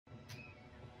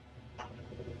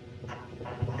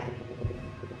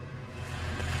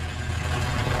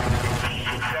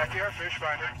fish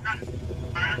finder.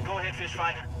 Go ahead, fish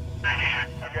finder.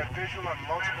 I've got visual on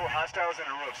multiple hostiles in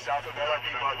a roof south of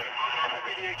LRP Butler. Might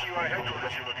be the AQI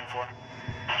headquarters you're looking for.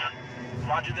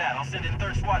 Roger that. I'll send in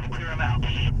 3rd Squad to clear them out.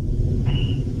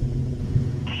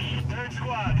 3rd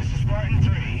Squad, this is Spartan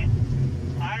 3.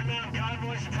 Iron Mountain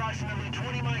convoy is approximately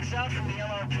 20 mics out from the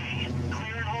LRP.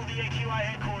 Clear and hold the AQI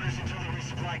headquarters until the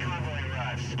resupply convoy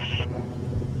arrives.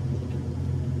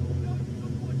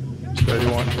 Steady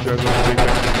one. You guys want to take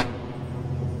it?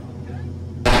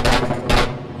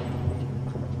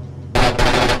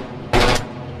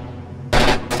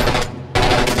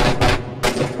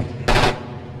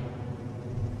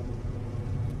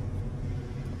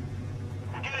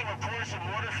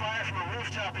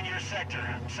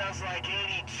 Sounds like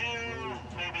 82,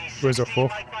 maybe 60 Where's our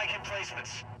fourth? mic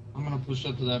emplacements. I'm gonna push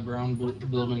up to that brown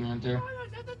building right there.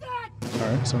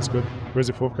 Alright, sounds good. Where's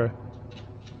the 4th guy?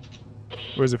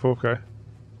 Where's the 4th guy?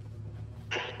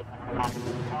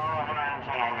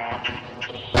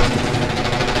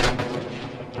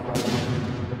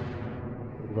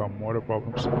 We got mortar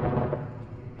problems.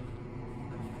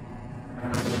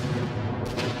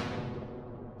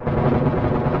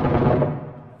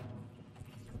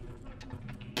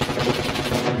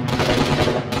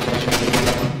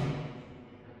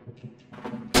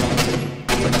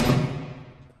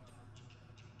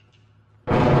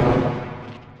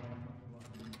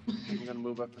 I'm gonna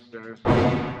move up the stairs.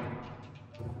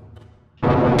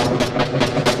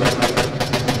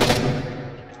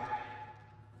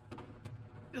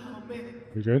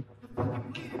 You good?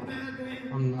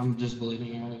 I'm just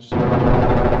bleeding out.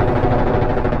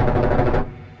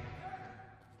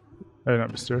 Heading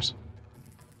up the stairs.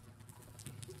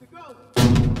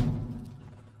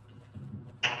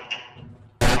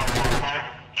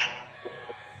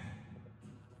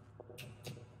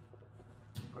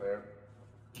 Clear.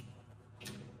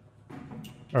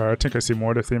 Alright, I think I see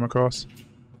more of the theme across.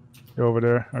 You're over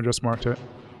there. I just marked it.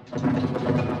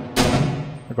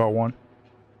 I got one.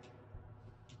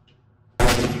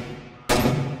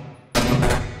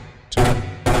 Two.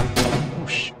 Oh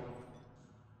shit.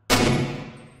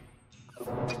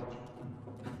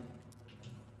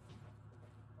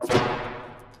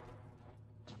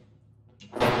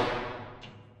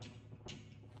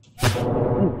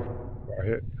 Ooh, got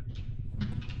hit.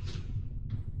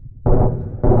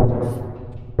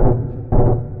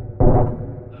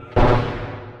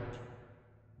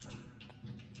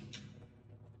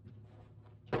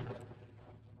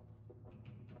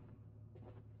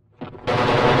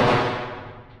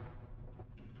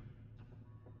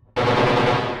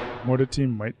 Mortar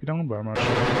team might be down, but I'm not sure.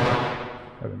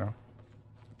 I don't know.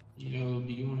 Yo,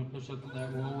 do you want to push up to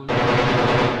that wall?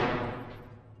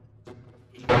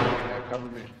 Yeah, cover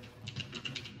me.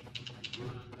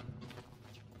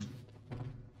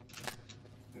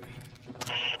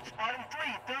 Spartan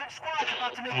 3, 3rd Squad's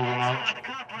about to make an exit at the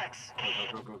complex.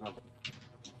 Go.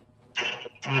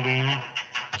 Okay.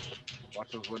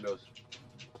 Watch those windows.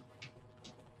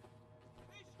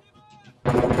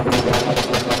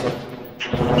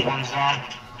 One's down.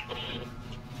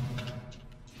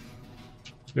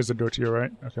 There's a door to your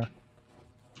right. Okay.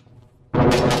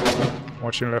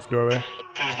 Watching left doorway.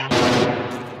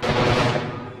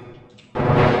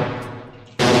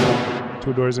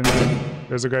 Two doors in there.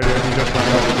 There's a guy there. He just went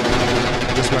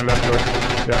left. Just went left door.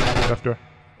 Yeah, left door.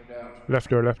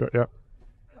 Left door, yeah.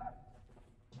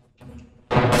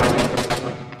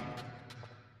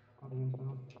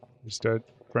 He's dead.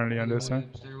 Friendly on this side.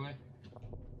 Stairway.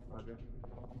 Okay.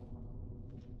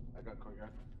 I got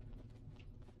courtyard.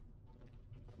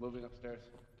 Moving upstairs.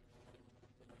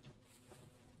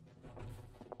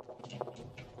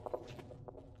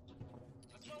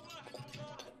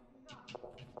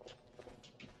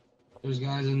 There's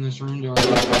guys in this room door.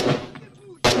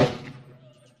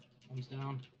 One's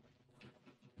down.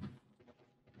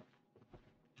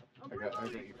 I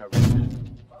got you covered.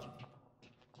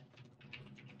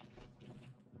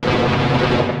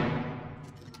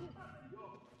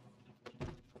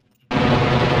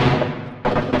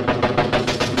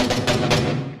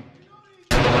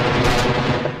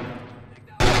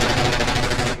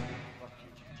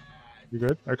 You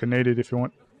good? I can nade it if you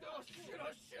want.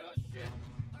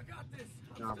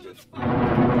 No, I'm good.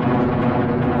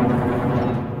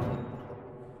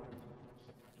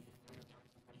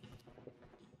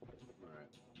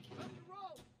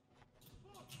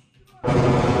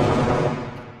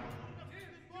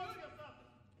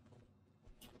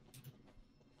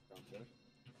 Downstairs?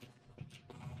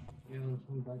 Yeah, let's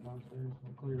move back downstairs.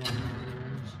 I'll clear all these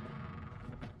rooms.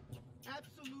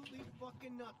 Absolutely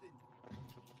fucking nothing.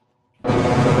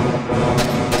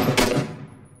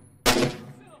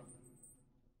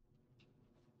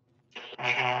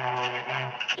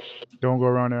 Don't go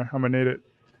around there. I'm gonna need it.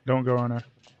 Don't go around there.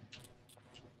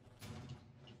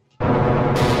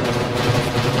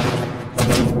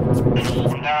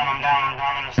 I'm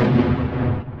down.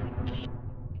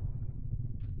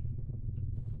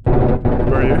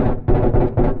 Where are you?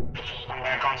 I'm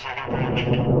back on second floor.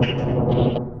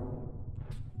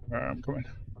 Alright, I'm coming.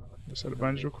 Just set a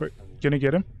bandage real quick. Can you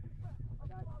get him?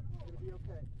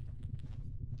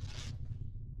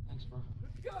 Thanks, bro.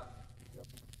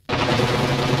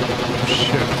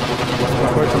 Shit.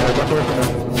 Back away from there. Back away from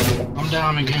there. I'm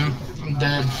down again. I'm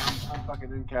dead. I'm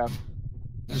fucking in cap.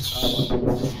 That's...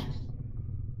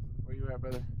 Where you at,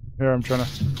 brother? Here, I'm trying to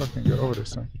fucking get over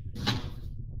this thing.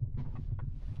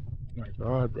 Oh my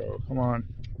god, bro. Come on.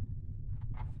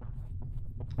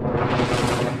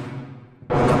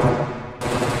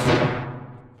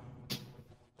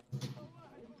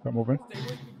 Stop moving.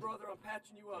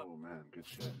 Oh man, good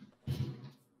shit.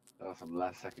 That was some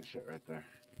last second shit right there.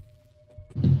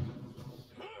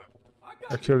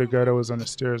 I killed the guy that was on the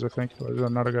stairs, I think. Or there's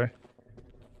another guy.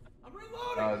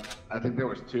 I think there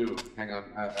was two. Hang on,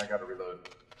 I gotta reload.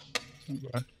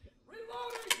 Okay.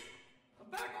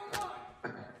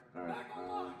 Alright,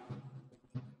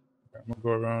 I'm gonna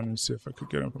go around and see if I could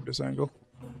get him from this angle.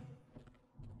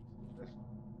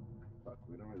 fuck,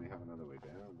 we don't really have another way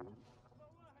down, dude.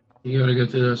 You gotta go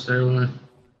through that stairway.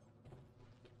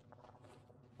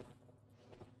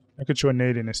 I could throw a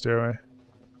nade in the stairway.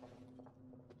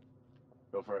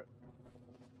 Go for it.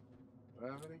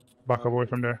 What happened? Back away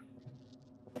from there.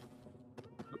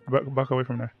 Back away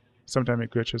from there. Sometimes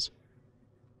it glitches.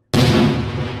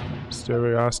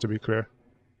 Stairway has to be clear.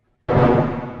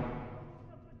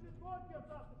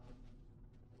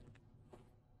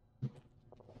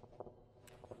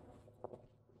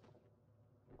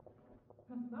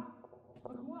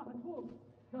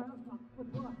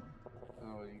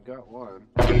 Oh, you got one.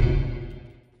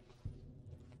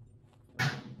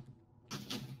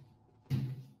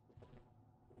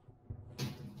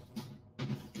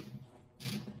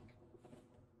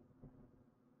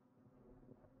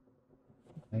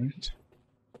 Alright.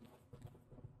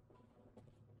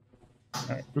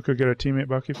 Alright, we could get a teammate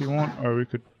back if you want, or we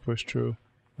could push through.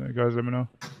 Guys, let me know.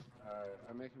 Alright,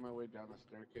 I'm making my way down the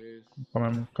staircase. Come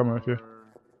on with you.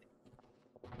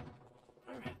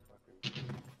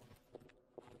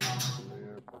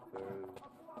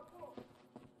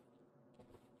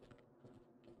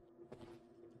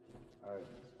 Alright,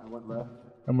 I went left.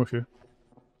 I'm with you.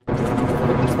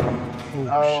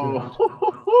 Oh,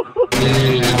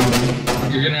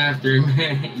 You're gonna have to.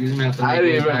 You're gonna have to. I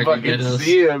didn't even make fucking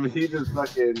see him. He just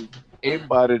fucking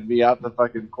aimbotted me out the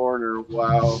fucking corner.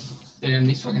 Wow. Damn,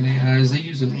 these fucking AIs, they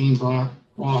use an aimbot.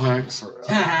 Wall hacks.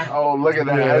 Oh, look at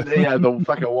that. Yeah, the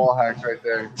fucking wall hacks right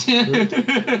there.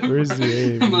 Where's the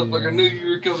aim? Motherfucker knew you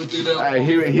were coming through that.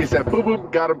 He said, boom, boom,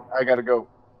 got him. I gotta go.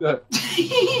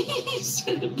 He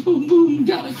said, boom, boom,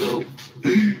 gotta go.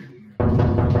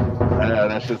 Yeah,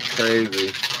 that's just crazy.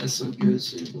 That's some good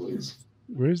shit, boys.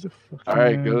 Where's the fuck?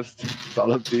 Alright, Ghost. It's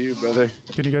all up to you, brother.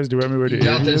 Can you guys direct me where the You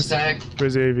got AV this is? tag?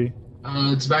 Where's the AV?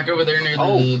 It's back over there near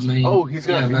the main. Oh, he's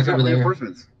got back over there.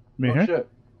 reinforcements. Me Oh, here? shit.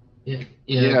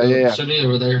 Yeah. Should be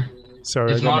over there.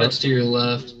 Sorry, If not, it's to your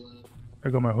left. I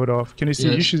got my hood off. Can you see?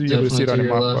 Yeah, You should be able to see it on the definitely to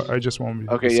your map, left. but I just won't be.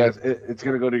 Okay, yes, it's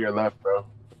gonna go to your left, bro.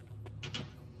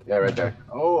 Yeah, right there.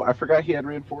 Oh, I forgot he had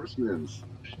reinforcements.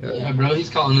 Yeah, bro, he's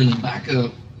calling in the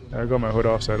backup. I got my hood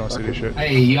off so I don't see this shit.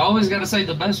 Hey, you always gotta say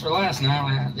the best for last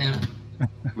now. Damn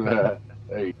it.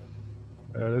 Hey,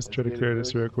 Let's try to clear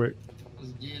this real quick.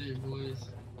 Let's get it, boys.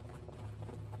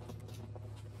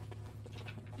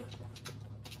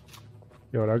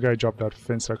 Yo, that guy dropped that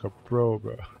fence like a pro,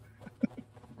 bro.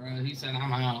 Bro, he said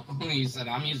I'm out. He said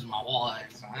I'm using my wall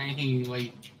hacks. I ain't even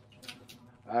waiting.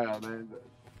 I don't know, man.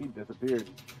 He disappeared.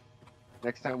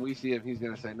 Next time we see him, he's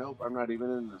gonna say, "Nope, I'm not even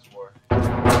in this war."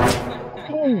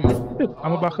 Oh, shit.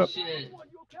 I'm gonna back up. Shit.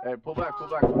 Hey, pull back. I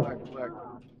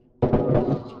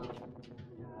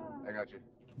got you.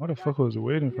 Motherfucker was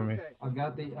waiting for me. I've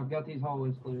got these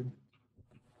hallways cleared.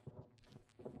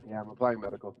 Yeah, I'm applying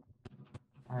medical.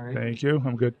 Alright. Thank you.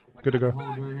 I'm good. Good to go.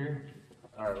 Hold right here.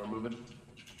 All right, we're moving.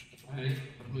 Alright,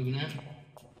 moving in.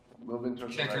 Moving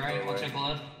towards Check the right, I'll doorway. check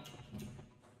left.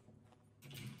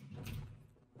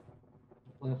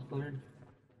 Left's cleared.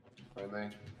 Finally.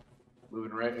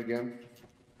 Moving right again.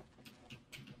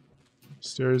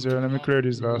 Stairs there. Let me clear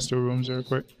these last two rooms real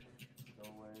quick.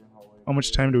 Doorway, hallway. How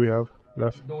much time do we have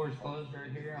left? Door's closed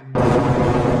right here.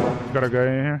 Got a guy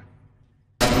in here.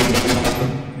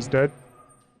 He's dead.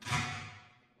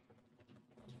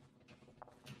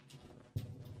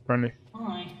 Friendly.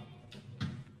 Hi.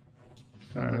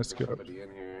 Alright, let's get up. Somebody in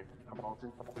here. I'm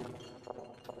bolting.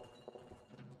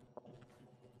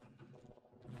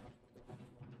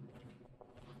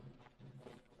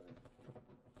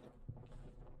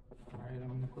 Alright,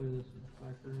 I'm gonna clear this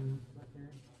back room back here.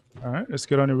 Alright, let's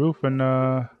get on the roof and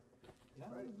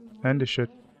end this shit.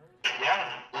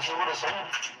 Yeah, this is what I said.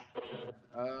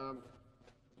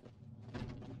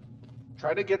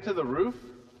 Try to get to the roof.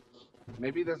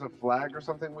 Maybe there's a flag or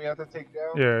something we have to take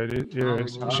down. Yeah, it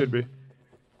should be.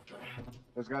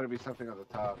 There's got to be something on the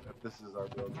top if this is our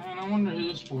building. Man, I wonder who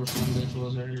this poor son bitch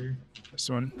was right here. This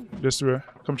one. This way.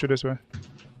 Come through this way.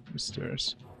 The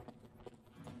stairs.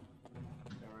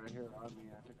 Yeah, right here on me.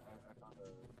 I think I found a...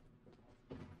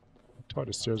 I thought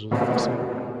the stairs was on this side.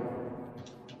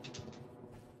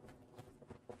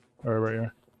 Alright, right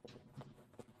here.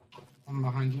 I'm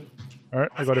behind you.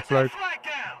 Alright, I got a flag.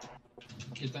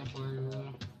 Get that flag,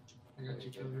 I got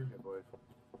you covered. Okay, boys.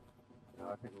 No,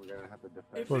 I think we're gonna have to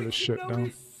defend. Pull this shit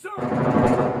down.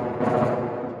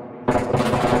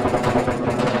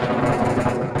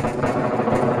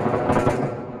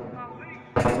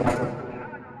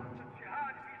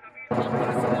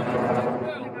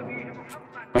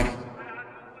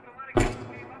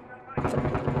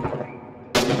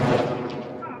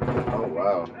 Oh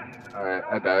wow. Alright,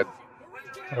 I died.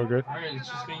 Oh, good. Alright, it's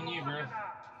just me and you, bro.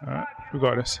 Alright, we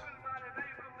got this.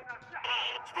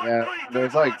 Yeah,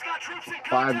 there's like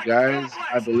 5 guys,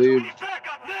 I believe.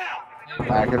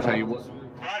 I can tell you what.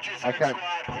 I can't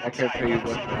tell you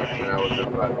what direction I was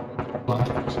in, but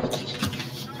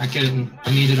I couldn't.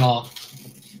 I need it all.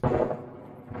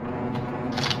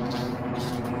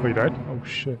 Oh, you died? Oh,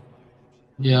 shit.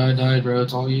 Yeah, I died, bro.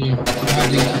 It's all you.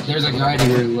 There's a guy to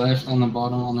your left on the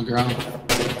bottom on the ground.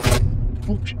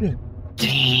 Oh, shit.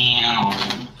 Damn.